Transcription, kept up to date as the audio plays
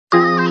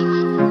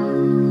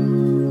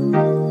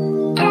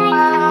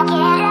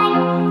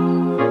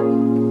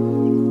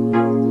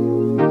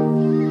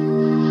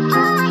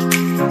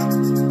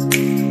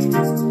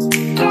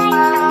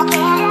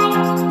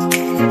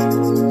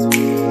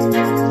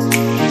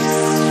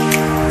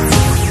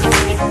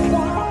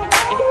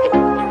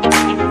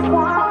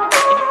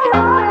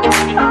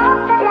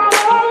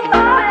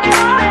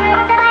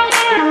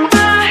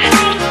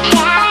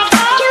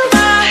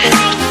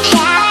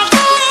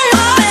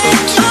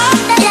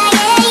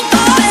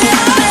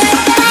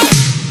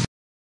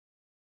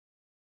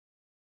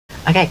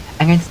Okay,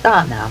 I'm going to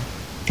start now.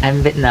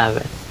 I'm a bit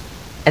nervous.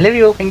 I love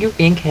you all, thank you for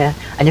being here.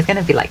 I'm just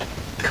gonna be like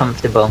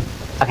comfortable,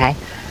 okay?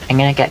 I'm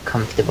gonna get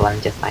comfortable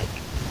and just like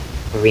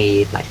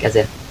read, like as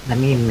if, let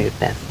me move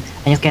this.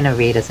 I'm just gonna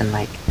read as in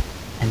like,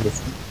 I'm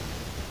just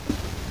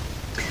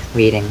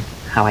reading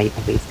how I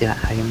always do at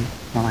home.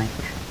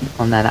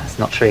 Well no, that's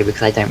not true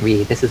because I don't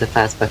read. This is the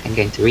first book I'm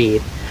going to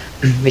read,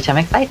 which I'm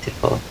excited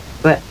for.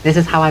 But this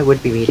is how I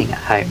would be reading at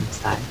home,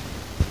 so.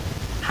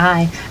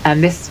 Hi,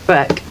 this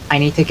book, I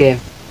need to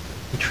give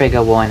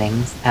trigger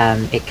warnings.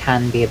 It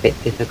can be a bit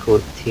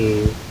difficult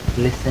to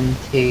listen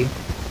to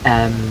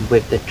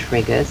with the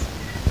triggers,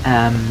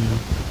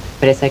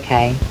 but it's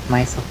okay.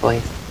 My soft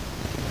voice,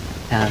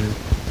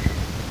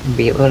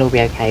 will all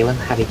be okay. We'll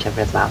have each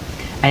other as well.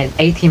 And it's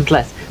 18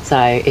 plus, so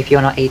if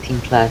you're not 18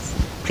 plus,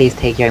 please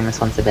take your own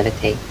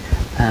responsibility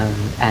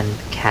and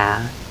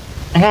care.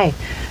 Okay,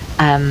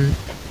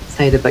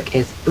 so the book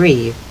is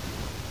Breathe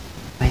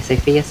by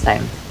Sophia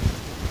Soames.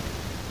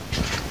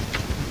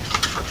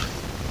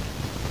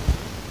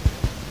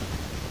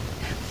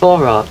 For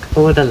Rock,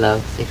 all the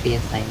love, Sophia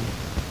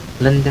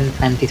Soames. London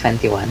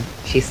 2021.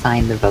 She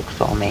signed the book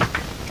for me.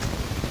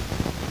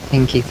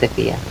 Thank you,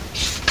 Sophia.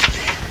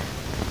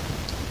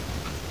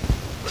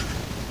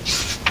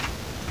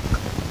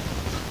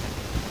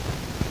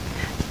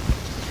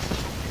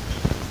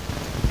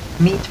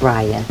 Meet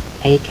Ryan,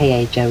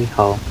 aka Joey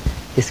Hall,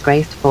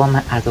 disgraced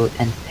former adult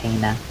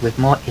entertainer with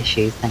more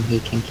issues than he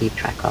can keep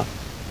track of.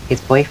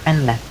 His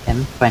boyfriend left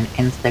him for an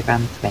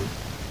Instagram twin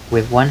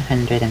with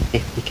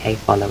 150k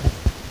followers.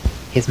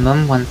 His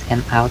mum wants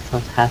him out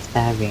of her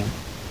spare room,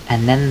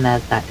 and then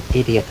there's that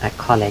idiot at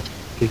college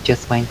who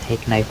just won't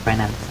take no for an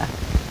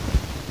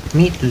answer.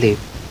 Meet Lou.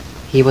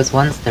 He was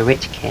once the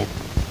rich kid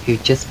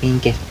who'd just been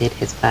gifted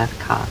his first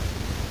car,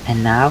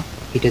 and now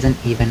he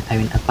doesn't even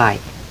own a bike.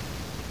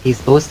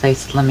 He's also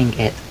slumming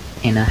it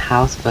in a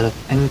house full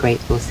of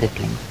ungrateful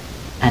siblings,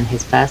 and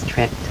his first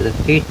trip to the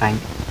food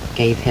bank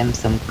gave him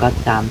some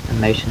goddamn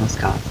emotional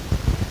scars.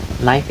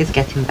 Life is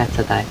getting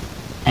better though,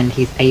 and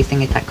he's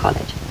acing it at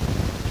college,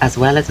 as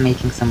well as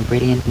making some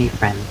brilliant new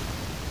friends.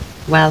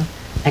 Well,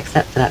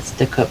 except for that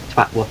stuck-up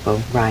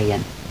twat-waffle,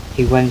 Ryan,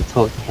 who won't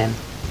talk to him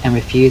and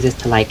refuses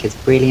to like his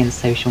brilliant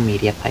social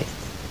media posts.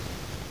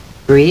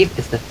 Breathe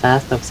is the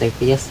first of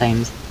Sophia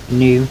Soames'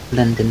 new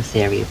London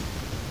series.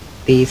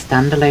 These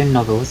standalone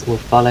novels will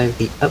follow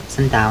the ups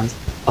and downs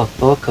of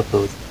 4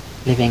 couples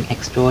living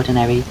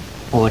extraordinary,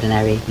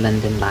 ordinary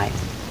London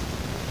lives.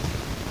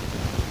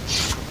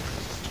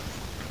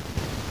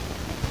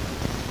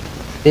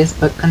 This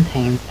book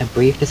contains a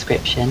brief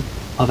description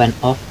of an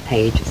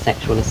off-page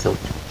sexual assault.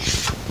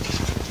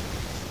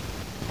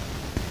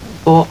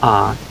 For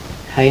R,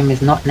 home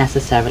is not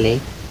necessarily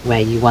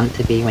where you want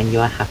to be when you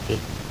are happy.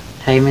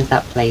 Home is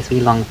that place we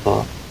long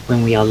for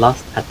when we are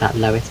lost at that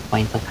lowest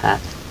point of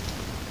hurt.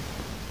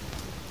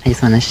 I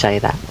just want to show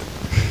that.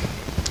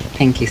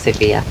 Thank you,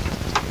 Sophia.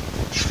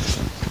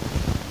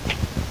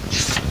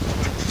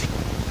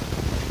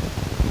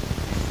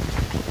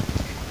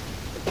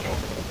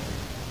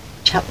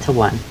 Chapter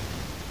 1.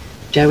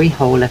 Joey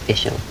Hall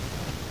Official.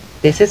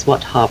 This is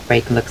what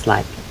heartbreak looks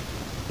like.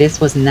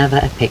 This was never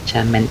a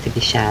picture meant to be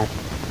shared,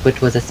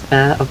 but was a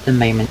spur of the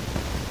moment,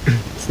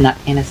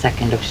 snapped in a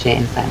second of sheer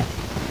insanity.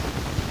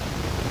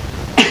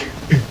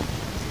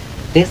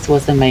 This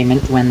was the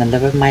moment when the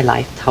love of my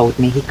life told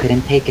me he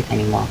couldn't take it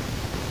anymore.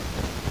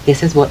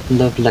 This is what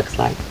love looks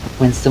like,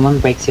 when someone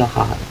breaks your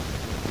heart.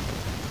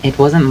 It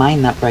wasn't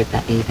mine that broke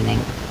that evening.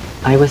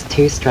 I was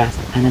too stressed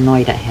and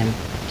annoyed at him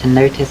to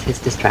notice his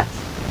distress.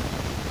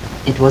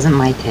 It wasn't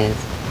my tears,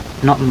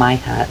 not my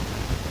hurt.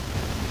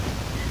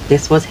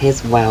 This was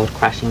his world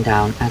crashing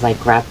down as I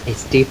grabbed a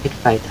stupid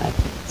photo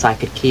so I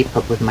could keep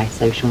up with my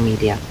social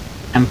media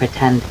and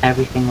pretend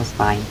everything was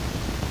fine.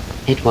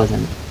 It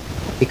wasn't,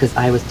 because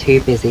I was too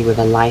busy with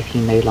a life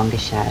he no longer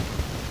shared,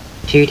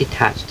 too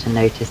detached to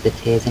notice the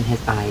tears in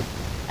his eyes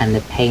and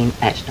the pain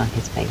etched on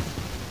his face.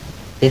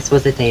 This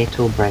was the day it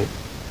all broke.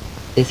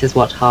 This is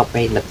what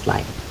heartbreak looks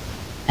like.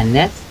 And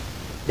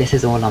this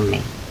is all on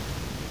me.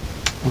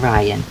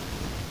 Ryan.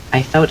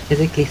 I felt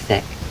physically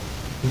sick.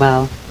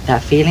 Well,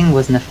 that feeling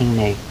was nothing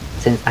new,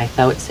 since I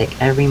felt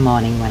sick every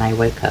morning when I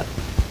woke up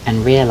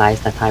and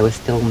realized that I was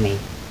still me,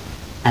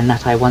 and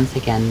that I once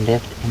again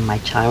lived in my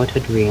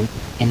childhood room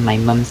in my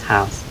mum's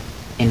house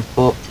in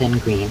Thornton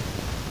Green,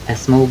 a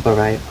small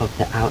borough of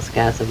the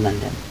outskirts of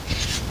London.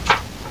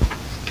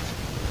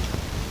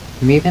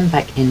 Moving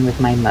back in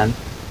with my mum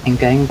and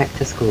going back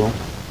to school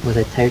was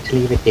a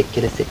totally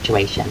ridiculous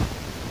situation,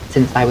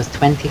 since I was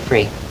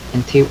 23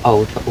 and too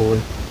old for all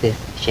this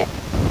shit.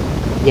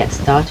 Yet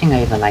starting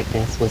over like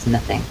this was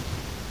nothing.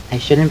 I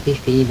shouldn't be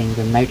feeling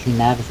remotely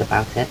nervous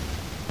about it.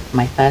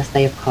 My first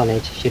day of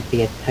college should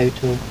be a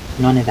total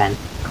non-event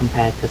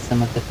compared to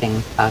some of the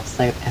things I've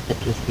so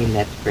effortlessly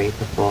lived through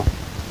before,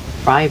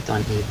 thrived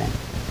on even.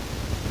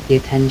 The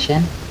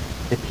attention,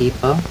 the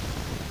people,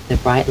 the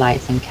bright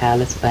lights and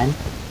careless fun.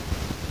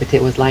 But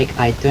it was like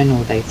I'd done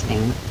all those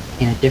things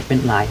in a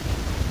different life,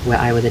 where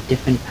I was a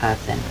different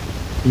person,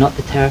 not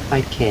the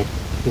terrified kid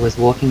who was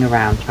walking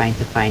around trying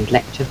to find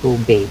Lecture Hall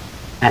B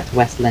at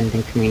West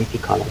London Community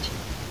College.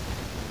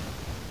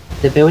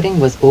 The building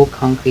was all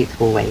concrete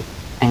hallways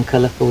and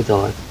colourful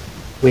doors,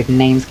 with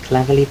names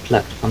cleverly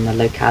plucked from the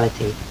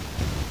locality,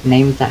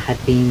 names that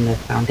had been the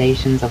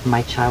foundations of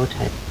my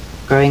childhood,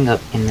 growing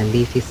up in the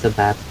leafy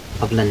suburbs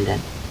of London,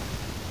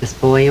 the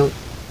spoiled,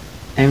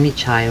 only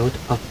child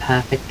of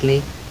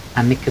perfectly,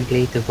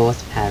 amicably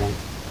divorced parents.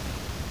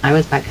 I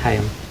was back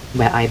home,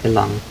 where I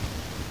belonged.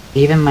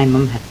 Even my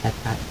mum had said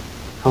that,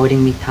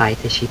 holding me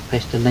tight as she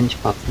pushed a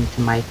lunchbox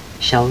into my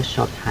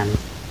shell-shocked hands.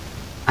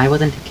 I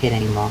wasn't a kid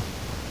anymore.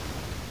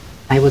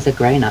 I was a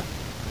grown-up,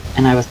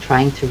 and I was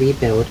trying to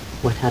rebuild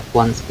what had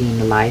once been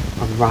the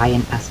life of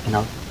Ryan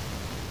Aspinall.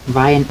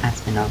 Ryan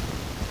Aspinall,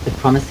 the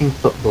promising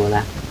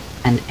footballer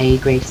and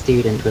A-grade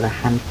student with a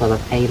handful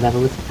of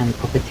A-levels and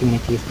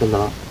opportunities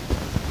galore.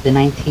 The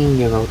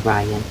 19-year-old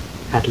Ryan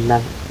had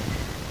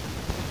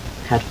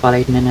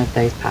followed none of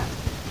those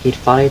paths. He'd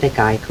followed a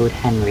guy called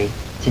Henry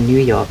to New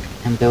York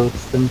and built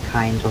some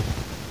kind of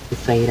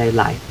pseudo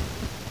life,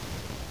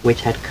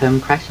 which had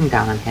come crashing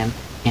down on him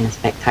in a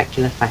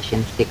spectacular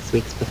fashion 6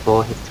 weeks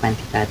before his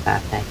 23rd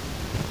birthday.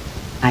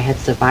 I had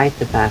survived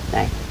the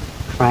birthday,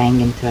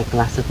 crying into a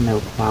glass of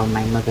milk while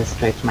my mother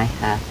stroked my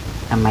hair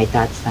and my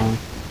dad sang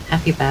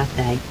 "Happy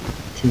Birthday"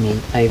 to me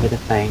over the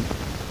phone.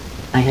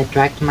 I had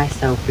dragged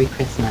myself through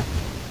Christmas,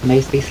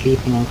 mostly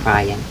sleeping and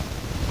crying.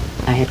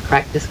 I had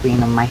cracked the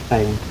screen on my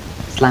phone,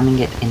 slamming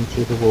it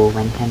into the wall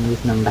when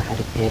Henry's number had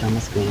appeared on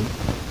the screen.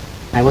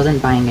 I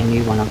wasn't buying a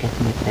new one or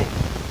getting it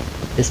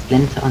fixed. The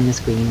splinter on the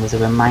screen was a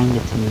reminder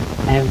to me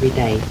every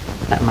day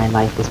that my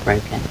life was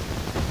broken.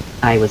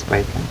 I was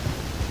broken.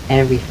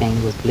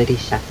 Everything was bloody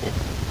shattered,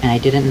 and I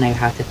didn't know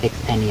how to fix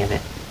any of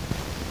it.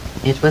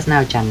 It was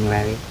now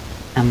January,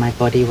 and my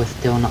body was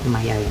still not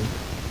my own.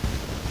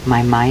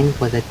 My mind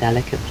was a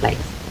delicate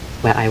place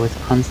where I was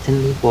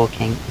constantly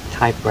walking a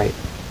tightrope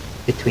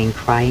between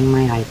crying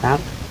my eyes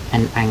out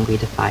and angry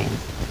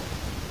defiance.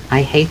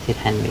 I hated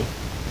Henry.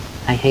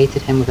 I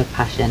hated him with a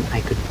passion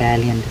I could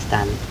barely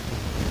understand.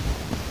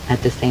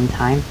 At the same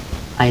time,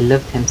 I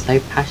loved him so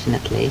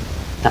passionately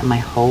that my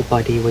whole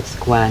body would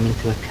squirm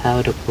into a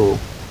curled-up ball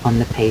on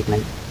the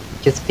pavement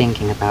just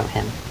thinking about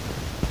him.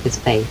 His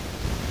face,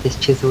 his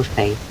chiseled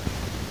face,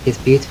 his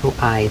beautiful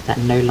eyes that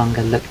no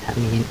longer looked at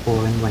me in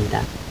awe and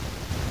wonder.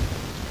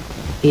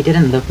 He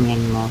didn't love me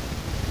anymore.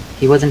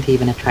 He wasn't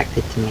even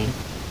attracted to me.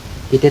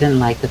 He didn't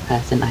like the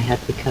person I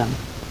had become,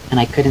 and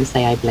I couldn't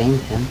say I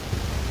blamed him.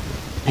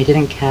 I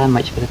didn't care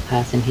much for the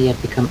person he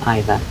had become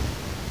either,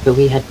 but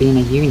we had been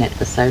a unit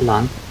for so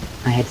long,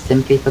 I had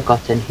simply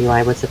forgotten who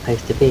I was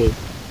supposed to be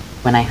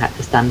when I had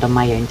to stand on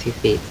my own 2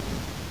 feet.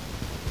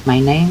 My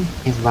name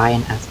is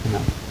Ryan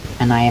Aspinall,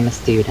 and I am a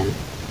student.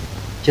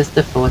 Just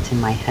the thought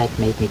in my head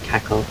made me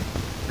cackle.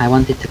 I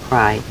wanted to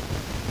cry.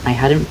 I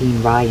hadn't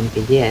been Ryan for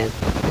years.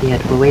 He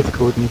had always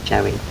called me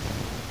Joey,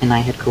 and I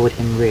had called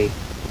him Roo,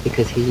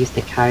 because he used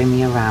to carry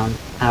me around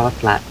our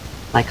flat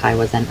like I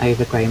was an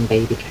overgrown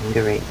baby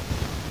kangaroo.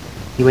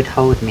 He would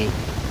hold me,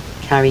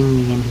 carrying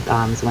me in his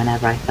arms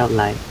whenever I felt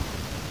low.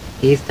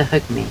 He used to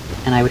hug me,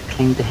 and I would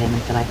cling to him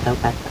until I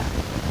felt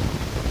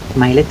better.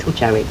 My little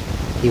Joey,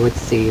 he would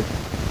soothe,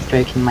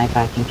 stroking my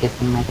back and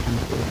kissing my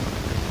temples,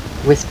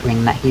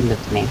 whispering that he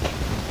loved me.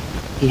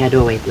 He had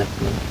always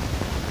loved me,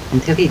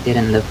 until he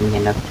didn't love me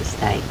enough to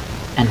stay,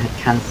 and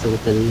had cancelled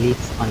the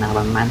lease on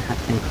our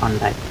Manhattan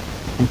condo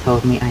and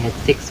told me I had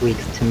 6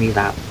 weeks to move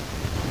out.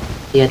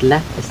 He had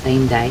left the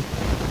same day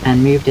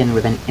and moved in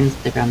with an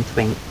Instagram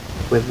twink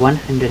with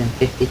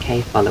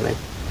 150k followers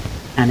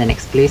and an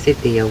exclusive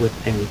deal with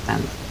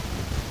OnlyFans.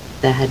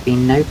 There had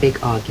been no big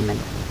argument,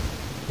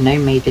 no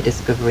major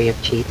discovery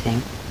of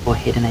cheating or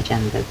hidden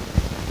agendas,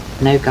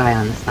 no guy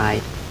on the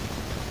side.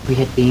 We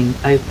had been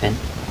open,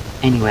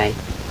 anyway,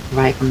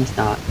 right from the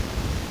start.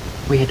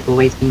 We had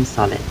always been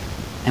solid,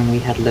 and we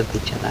had loved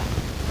each other.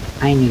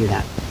 I knew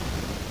that.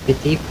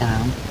 But deep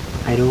down,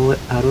 I'd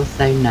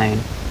also known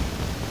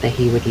that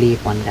he would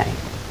leave one day,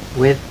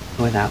 with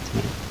or without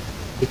me,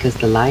 because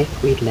the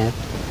life we'd lived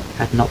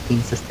had not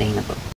been sustainable.